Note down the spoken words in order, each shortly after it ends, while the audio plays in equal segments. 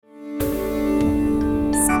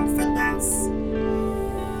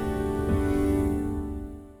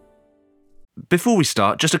Before we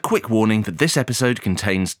start, just a quick warning that this episode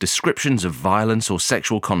contains descriptions of violence or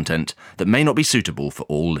sexual content that may not be suitable for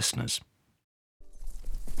all listeners.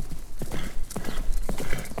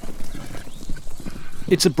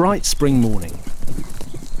 It's a bright spring morning.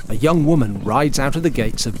 A young woman rides out of the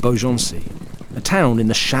gates of Beaugency, a town in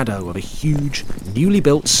the shadow of a huge, newly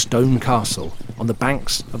built stone castle on the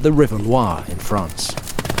banks of the River Loire in France.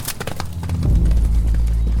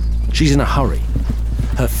 She's in a hurry.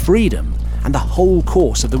 Her freedom and the whole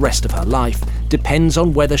course of the rest of her life depends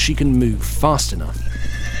on whether she can move fast enough.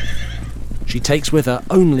 She takes with her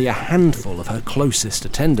only a handful of her closest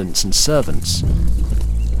attendants and servants,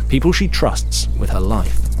 people she trusts with her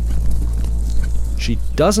life. She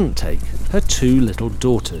doesn't take her two little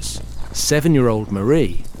daughters, 7-year-old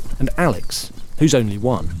Marie and Alex, who's only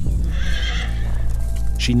 1.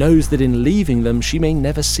 She knows that in leaving them she may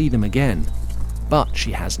never see them again, but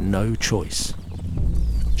she has no choice.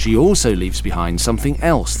 She also leaves behind something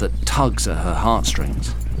else that tugs at her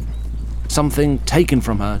heartstrings. Something taken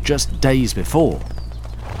from her just days before.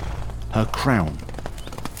 Her crown.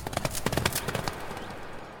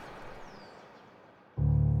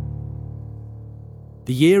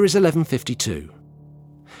 The year is 1152.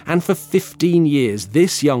 And for 15 years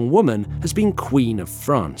this young woman has been Queen of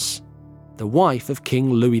France, the wife of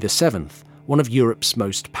King Louis VII, one of Europe's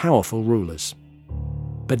most powerful rulers.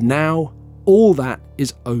 But now, all that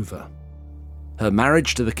is over. Her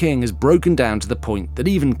marriage to the king has broken down to the point that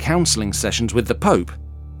even counselling sessions with the Pope,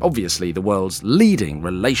 obviously the world's leading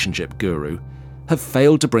relationship guru, have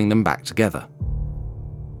failed to bring them back together.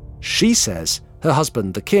 She says her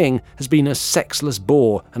husband, the king, has been a sexless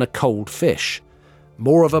bore and a cold fish,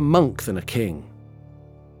 more of a monk than a king.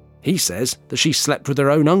 He says that she slept with her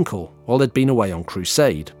own uncle while they'd been away on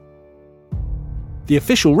crusade. The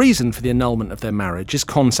official reason for the annulment of their marriage is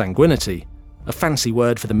consanguinity, a fancy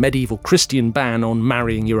word for the medieval Christian ban on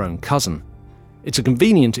marrying your own cousin. It's a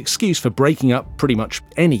convenient excuse for breaking up pretty much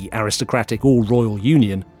any aristocratic or royal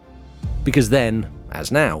union, because then,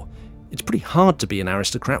 as now, it's pretty hard to be an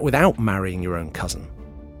aristocrat without marrying your own cousin.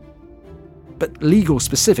 But legal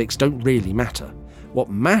specifics don't really matter.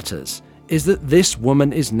 What matters is that this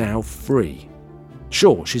woman is now free.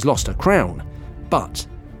 Sure, she's lost her crown, but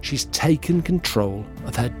she's taken control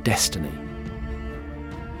of her destiny.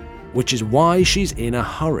 Which is why she's in a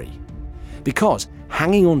hurry. Because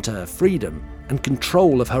hanging on to her freedom and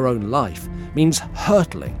control of her own life means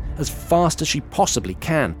hurtling as fast as she possibly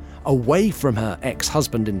can away from her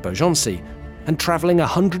ex-husband in Beaugency and travelling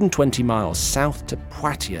 120 miles south to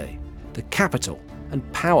Poitiers, the capital and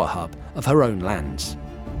power hub of her own lands.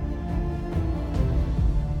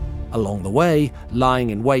 Along the way,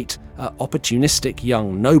 lying in wait are opportunistic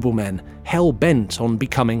young noblemen hell-bent on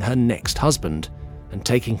becoming her next husband and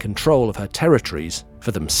taking control of her territories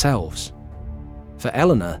for themselves. For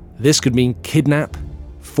Eleanor, this could mean kidnap,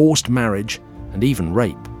 forced marriage, and even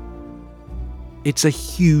rape. It's a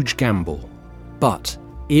huge gamble, but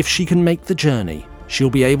if she can make the journey, she'll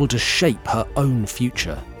be able to shape her own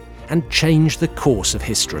future and change the course of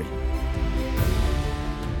history.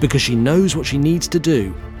 Because she knows what she needs to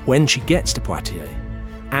do when she gets to Poitiers,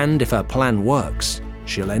 and if her plan works,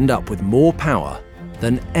 she'll end up with more power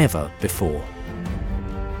than ever before.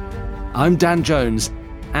 I'm Dan Jones,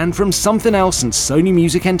 and from Something Else and Sony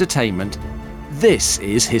Music Entertainment, this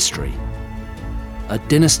is History. A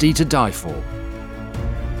Dynasty to Die For.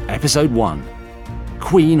 Episode 1.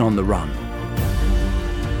 Queen on the Run.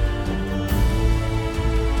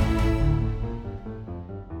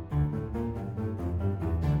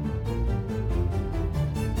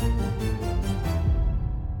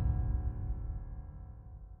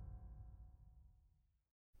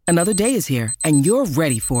 Another day is here, and you're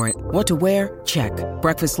ready for it. What to wear? Check.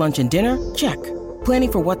 Breakfast, lunch, and dinner? Check.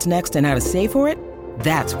 Planning for what's next and how to save for it?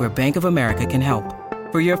 That's where Bank of America can help.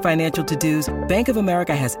 For your financial to-dos, Bank of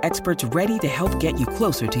America has experts ready to help get you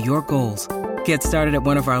closer to your goals. Get started at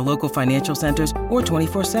one of our local financial centers or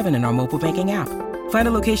 24/7 in our mobile banking app. Find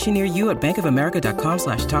a location near you at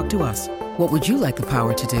bankofamerica.com/talktous. What would you like the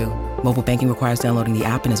power to do? Mobile banking requires downloading the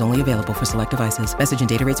app and is only available for select devices. Message and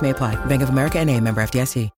data rates may apply. Bank of America N.A., member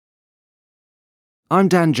FDIC. I'm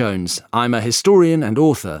Dan Jones. I'm a historian and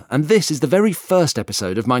author, and this is the very first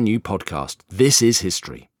episode of my new podcast, This is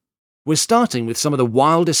History. We're starting with some of the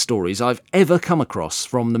wildest stories I've ever come across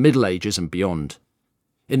from the Middle Ages and beyond.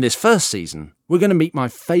 In this first season, we're going to meet my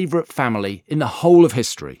favourite family in the whole of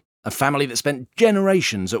history, a family that spent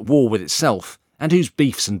generations at war with itself, and whose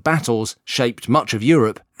beefs and battles shaped much of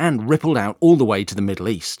Europe and rippled out all the way to the Middle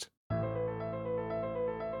East.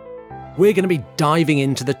 We're going to be diving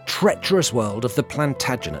into the treacherous world of the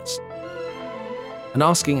Plantagenets. and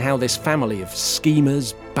asking how this family of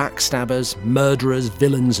schemers, backstabbers, murderers,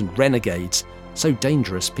 villains and renegades, so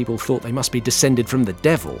dangerous people thought they must be descended from the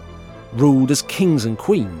devil, ruled as kings and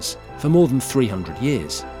queens for more than 300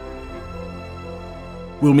 years.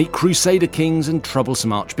 We'll meet crusader kings and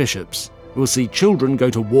troublesome archbishops. We'll see children go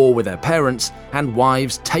to war with their parents and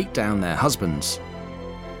wives take down their husbands.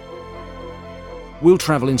 We'll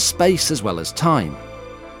travel in space as well as time,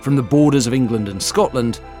 from the borders of England and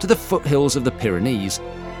Scotland to the foothills of the Pyrenees,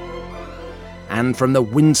 and from the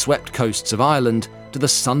windswept coasts of Ireland to the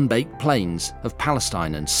sun-baked plains of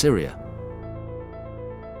Palestine and Syria.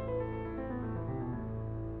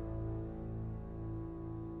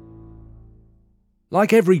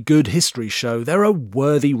 Like every good history show, there are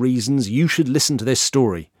worthy reasons you should listen to this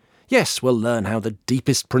story. Yes, we'll learn how the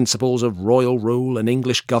deepest principles of royal rule and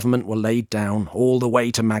English government were laid down all the way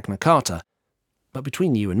to Magna Carta. But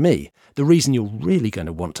between you and me, the reason you're really going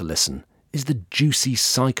to want to listen is the juicy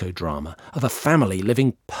psychodrama of a family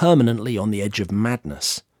living permanently on the edge of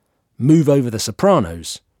madness. Move over the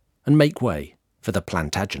Sopranos and make way for the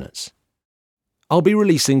Plantagenets. I'll be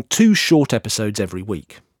releasing 2 short episodes every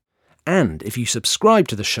week. And if you subscribe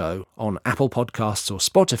to the show on Apple Podcasts or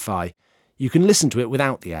Spotify, you can listen to it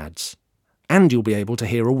without the ads. And you'll be able to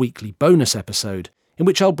hear a weekly bonus episode in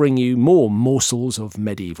which I'll bring you more morsels of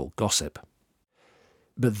medieval gossip.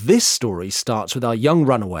 But this story starts with our young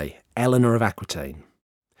runaway, Eleanor of Aquitaine.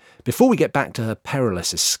 Before we get back to her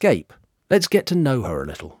perilous escape, let's get to know her a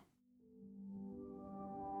little.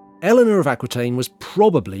 Eleanor of Aquitaine was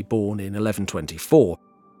probably born in 1124.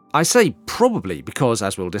 I say probably because,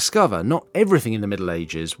 as we'll discover, not everything in the Middle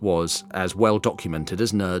Ages was as well documented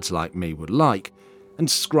as nerds like me would like,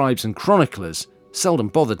 and scribes and chroniclers seldom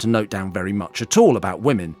bothered to note down very much at all about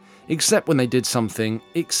women, except when they did something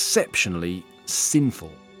exceptionally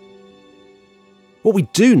sinful. What we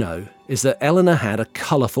do know is that Eleanor had a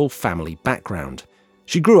colourful family background.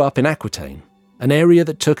 She grew up in Aquitaine, an area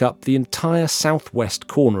that took up the entire southwest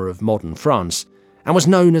corner of modern France, and was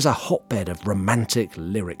known as a hotbed of romantic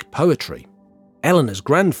lyric poetry. Eleanor's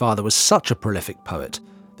grandfather was such a prolific poet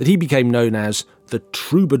that he became known as the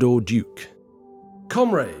Troubadour Duke.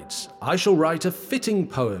 Comrades, I shall write a fitting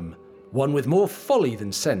poem, one with more folly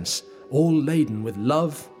than sense, all laden with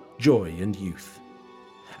love, joy and youth.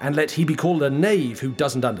 And let he be called a knave who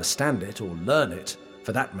doesn't understand it or learn it,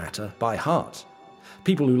 for that matter, by heart.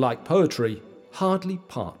 People who like poetry hardly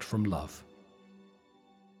part from love.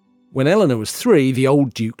 When Eleanor was 3, the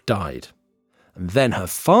old Duke died. And then her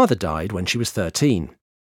father died when she was 13.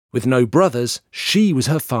 With no brothers, she was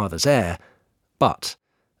her father's heir. But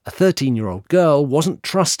a 13-year-old girl wasn't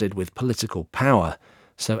trusted with political power,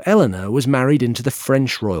 so Eleanor was married into the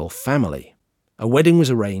French royal family. A wedding was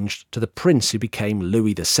arranged to the prince who became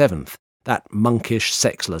Louis VII, that monkish,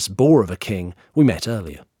 sexless bore of a king we met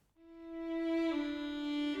earlier.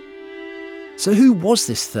 So who was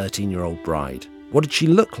this 13-year-old bride? What did she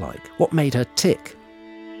look like? What made her tick?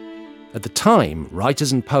 At the time,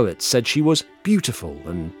 writers and poets said she was beautiful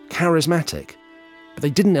and charismatic, but they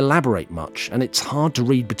didn't elaborate much, and it's hard to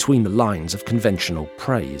read between the lines of conventional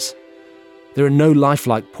praise. There are no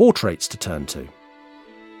lifelike portraits to turn to.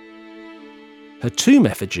 Her tomb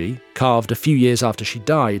effigy, carved a few years after she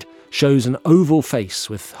died, shows an oval face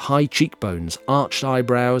with high cheekbones, arched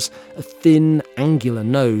eyebrows, a thin, angular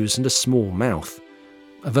nose and a small mouth.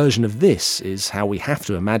 A version of this is how we have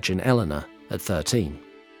to imagine Eleanor at 13.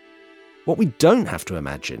 What we don't have to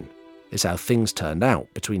imagine is how things turned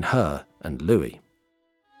out between her and Louis.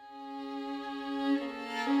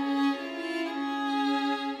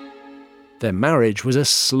 Their marriage was a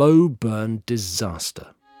slow-burn disaster.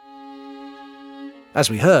 As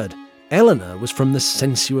we heard, Eleanor was from the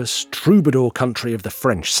sensuous troubadour country of the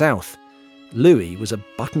French South. Louis was a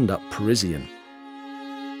buttoned-up Parisian.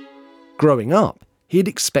 Growing up, he had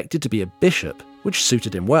expected to be a bishop, which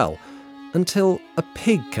suited him well, until a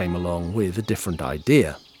pig came along with a different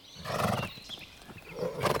idea.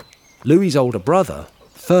 Louis's older brother,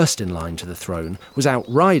 first in line to the throne, was out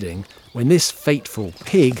riding when this fateful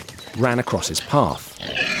pig ran across his path.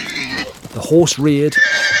 The horse reared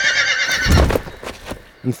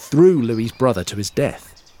and threw Louis's brother to his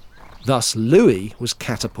death. Thus Louis was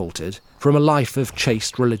catapulted from a life of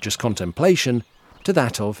chaste religious contemplation to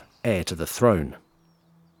that of heir to the throne.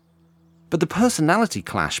 But the personality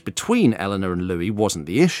clash between Eleanor and Louis wasn't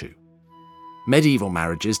the issue. Medieval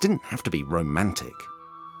marriages didn't have to be romantic.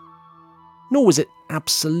 Nor was it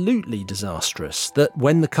absolutely disastrous that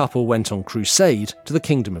when the couple went on crusade to the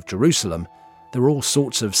Kingdom of Jerusalem, there were all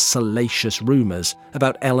sorts of salacious rumours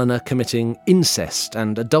about Eleanor committing incest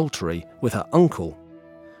and adultery with her uncle.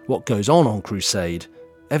 What goes on crusade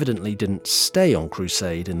evidently didn't stay on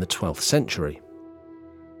crusade in the 12th century.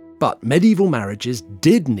 But medieval marriages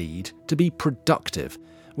did need to be productive,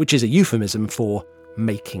 which is a euphemism for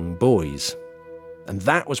making boys. And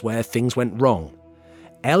that was where things went wrong.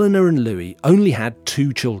 Eleanor and Louis only had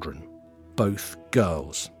 2 children, both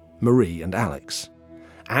girls, Marie and Alex.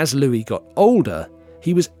 As Louis got older,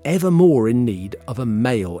 he was ever more in need of a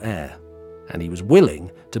male heir, and he was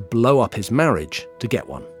willing to blow up his marriage to get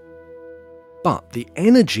one. But the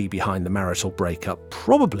energy behind the marital breakup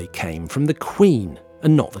probably came from the Queen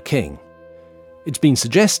and not the King. It's been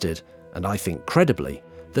suggested, and I think credibly,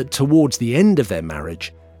 that towards the end of their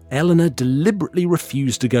marriage, Eleanor deliberately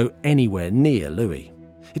refused to go anywhere near Louis.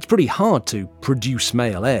 It's pretty hard to produce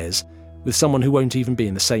male heirs with someone who won't even be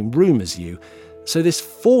in the same room as you, so this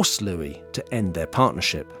forced Louis to end their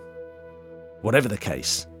partnership. Whatever the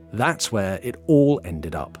case, that's where it all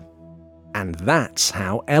ended up. And that's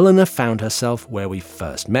how Eleanor found herself where we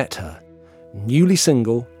first met her. Newly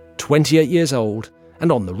single, 28 years old,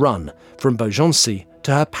 and on the run from Beaugency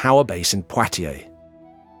to her power base in Poitiers.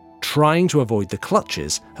 Trying to avoid the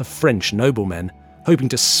clutches of French noblemen, hoping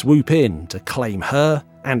to swoop in to claim her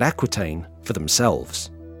and Aquitaine for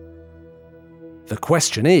themselves. The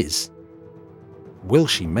question is, will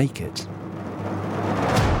she make it?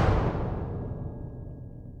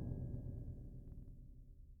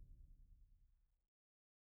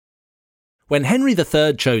 When Henry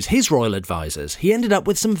III chose his royal advisors, he ended up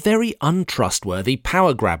with some very untrustworthy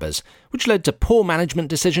power grabbers, which led to poor management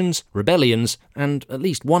decisions, rebellions, and at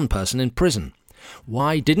least one person in prison.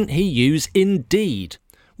 Why didn't he use Indeed?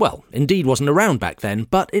 Well, Indeed wasn't around back then,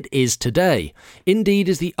 but it is today. Indeed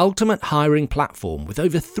is the ultimate hiring platform with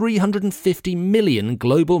over 350 million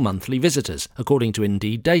global monthly visitors, according to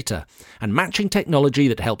Indeed data, and matching technology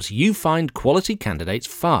that helps you find quality candidates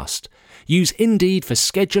fast. Use Indeed for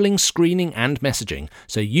scheduling, screening and messaging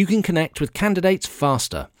so you can connect with candidates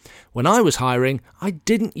faster. When I was hiring, I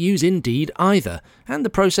didn't use Indeed either, and the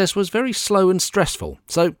process was very slow and stressful,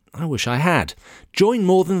 so I wish I had. Join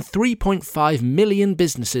more than 3.5 million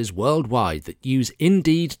businesses worldwide that use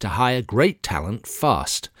Indeed to hire great talent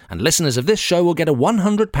fast. And listeners of this show will get a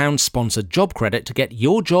 £100 sponsored job credit to get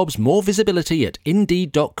your jobs more visibility at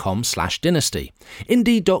Indeed.com/dynasty.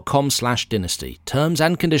 Indeed.com/dynasty. Terms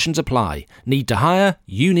and conditions apply. Need to hire?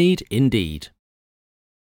 You need Indeed.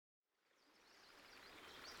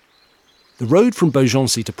 The road from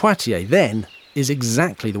Beaugency to Poitiers, then, is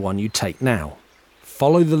exactly the one you take now.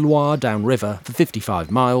 Follow the Loire downriver for 55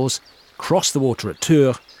 miles, cross the water at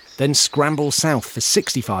Tours, then scramble south for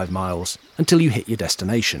 65 miles until you hit your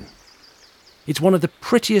destination. It's one of the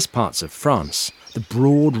prettiest parts of France, the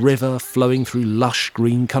broad river flowing through lush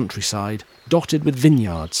green countryside, dotted with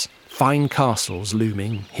vineyards, fine castles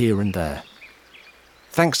looming here and there.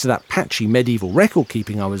 Thanks to that patchy medieval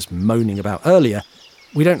record-keeping I was moaning about earlier,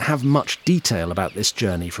 we don't have much detail about this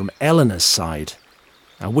journey from Eleanor's side.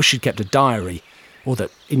 I wish she'd kept a diary, or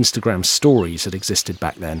that Instagram stories had existed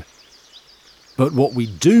back then. But what we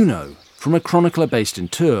do know from a chronicler based in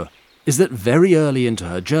Tours is that very early into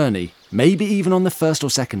her journey, maybe even on the first or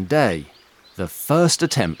second day, the first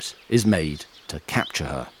attempt is made to capture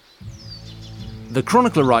her. The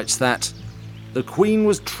chronicler writes that the Queen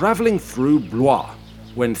was travelling through Blois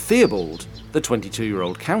when Theobald, the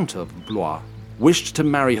 22-year-old Count of Blois, wished to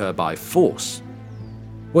marry her by force.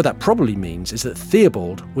 What that probably means is that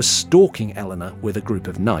Theobald was stalking Eleanor with a group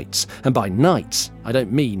of knights, and by knights, I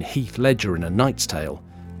don't mean Heath Ledger in A Knight's Tale.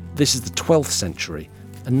 This is the 12th century,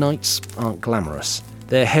 and knights aren't glamorous.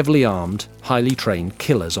 They're heavily armed, highly trained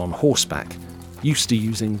killers on horseback, used to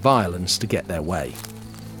using violence to get their way.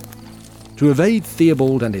 To evade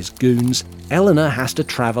Theobald and his goons, Eleanor has to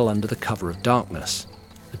travel under the cover of darkness.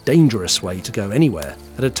 A dangerous way to go anywhere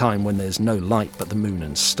at a time when there's no light but the moon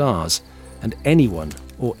and stars, and anyone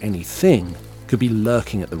or anything could be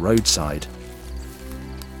lurking at the roadside.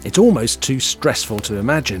 It's almost too stressful to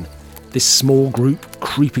imagine this small group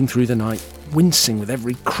creeping through the night, wincing with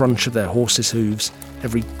every crunch of their horses' hooves,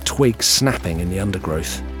 every twig snapping in the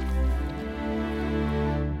undergrowth.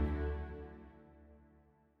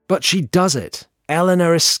 But she does it.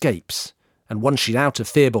 Eleanor escapes. And once she's out of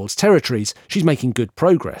Theobald's territories, she's making good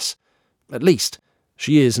progress. At least,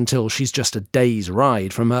 she is until she's just a day's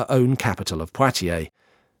ride from her own capital of Poitiers.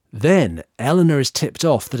 Then, Eleanor is tipped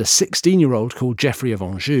off that a 16-year-old called Geoffrey of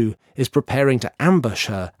Anjou is preparing to ambush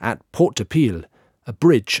her at Port de Pile, a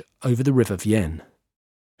bridge over the River Vienne.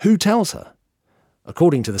 Who tells her?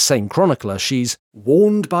 According to the same chronicler, she's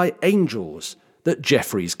warned by angels that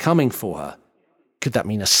Geoffrey's coming for her. Could that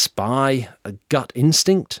mean a spy, a gut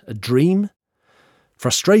instinct, a dream?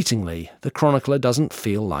 Frustratingly, the chronicler doesn't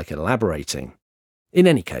feel like elaborating. In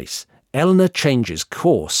any case, Eleanor changes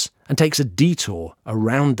course and takes a detour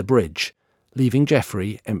around the bridge, leaving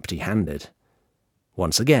Geoffrey empty-handed.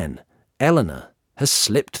 Once again, Eleanor has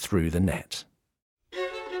slipped through the net.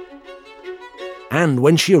 And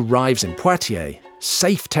when she arrives in Poitiers,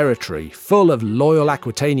 safe territory full of loyal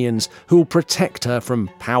Aquitanians who will protect her from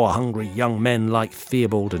power-hungry young men like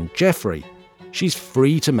Theobald and Geoffrey, she's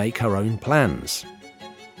free to make her own plans.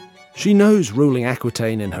 She knows ruling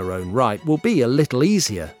Aquitaine in her own right will be a little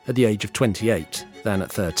easier at the age of 28 than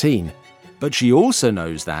at 13, but she also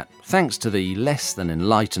knows that, thanks to the less than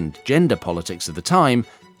enlightened gender politics of the time,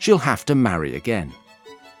 she'll have to marry again.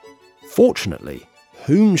 Fortunately,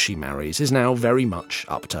 whom she marries is now very much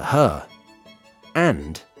up to her.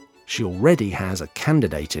 And she already has a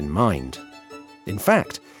candidate in mind. In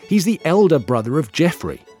fact, he's the elder brother of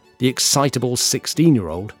Geoffrey, the excitable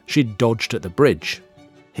 16-year-old she'd dodged at the bridge.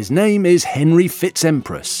 His name is Henry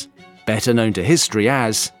Fitz-Empress, better known to history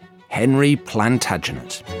as Henry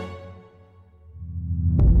Plantagenet.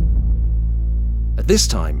 At this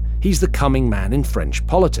time, he's the coming man in French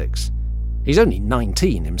politics. He's only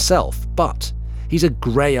 19 himself, but he's a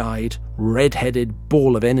grey-eyed, red-headed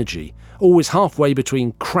ball of energy, always halfway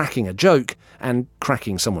between cracking a joke and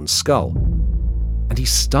cracking someone's skull. And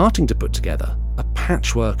he's starting to put together a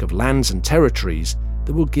patchwork of lands and territories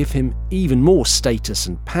that will give him even more status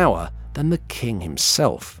and power than the king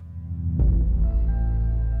himself.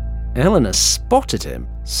 Eleanor spotted him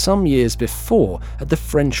some years before at the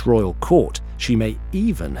French royal court. She may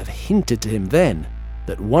even have hinted to him then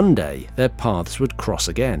that one day their paths would cross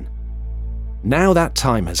again. Now that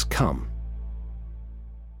time has come.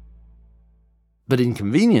 But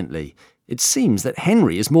inconveniently, it seems that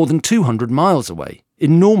Henry is more than 200 miles away,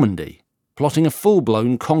 in Normandy, plotting a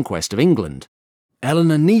full-blown conquest of England.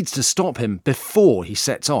 Eleanor needs to stop him before he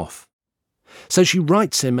sets off. So she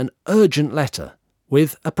writes him an urgent letter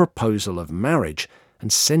with a proposal of marriage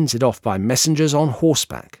and sends it off by messengers on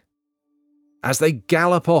horseback. As they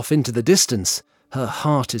gallop off into the distance, her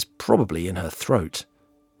heart is probably in her throat.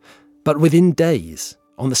 But within days,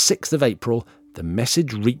 on the 6th of April, the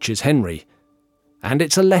message reaches Henry, and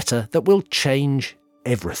it's a letter that will change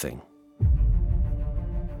everything.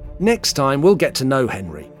 Next time, we'll get to know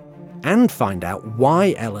Henry and find out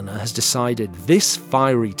why Eleanor has decided this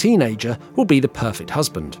fiery teenager will be the perfect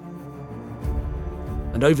husband.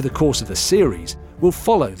 And over the course of the series, we'll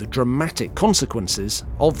follow the dramatic consequences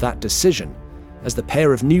of that decision as the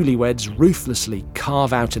pair of newlyweds ruthlessly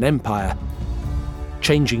carve out an empire,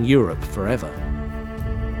 changing Europe forever.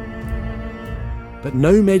 But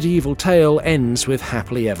no medieval tale ends with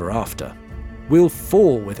happily ever after. We'll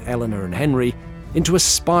fall with Eleanor and Henry into a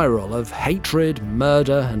spiral of hatred,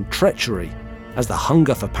 murder, and treachery as the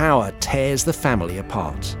hunger for power tears the family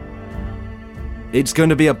apart. It's going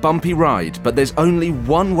to be a bumpy ride, but there's only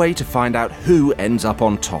one way to find out who ends up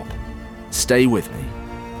on top. Stay with me.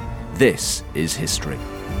 This is history.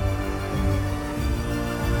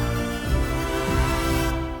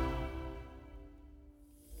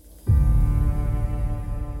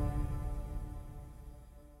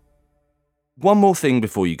 One more thing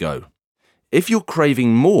before you go. If you're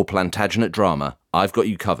craving more Plantagenet drama, I've got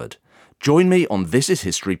you covered. Join me on This Is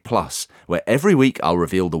History Plus, where every week I'll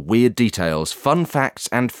reveal the weird details, fun facts,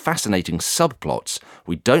 and fascinating subplots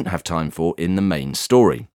we don't have time for in the main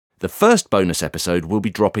story. The first bonus episode will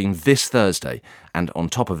be dropping this Thursday, and on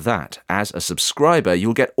top of that, as a subscriber,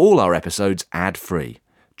 you'll get all our episodes ad-free.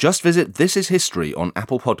 Just visit This Is History on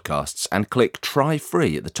Apple Podcasts and click Try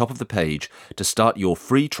Free at the top of the page to start your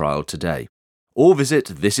free trial today. Or visit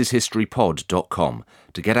thisishistorypod.com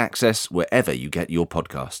to get access wherever you get your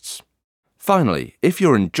podcasts. Finally, if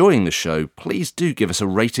you're enjoying the show, please do give us a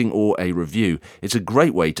rating or a review. It's a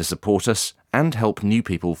great way to support us and help new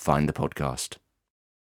people find the podcast.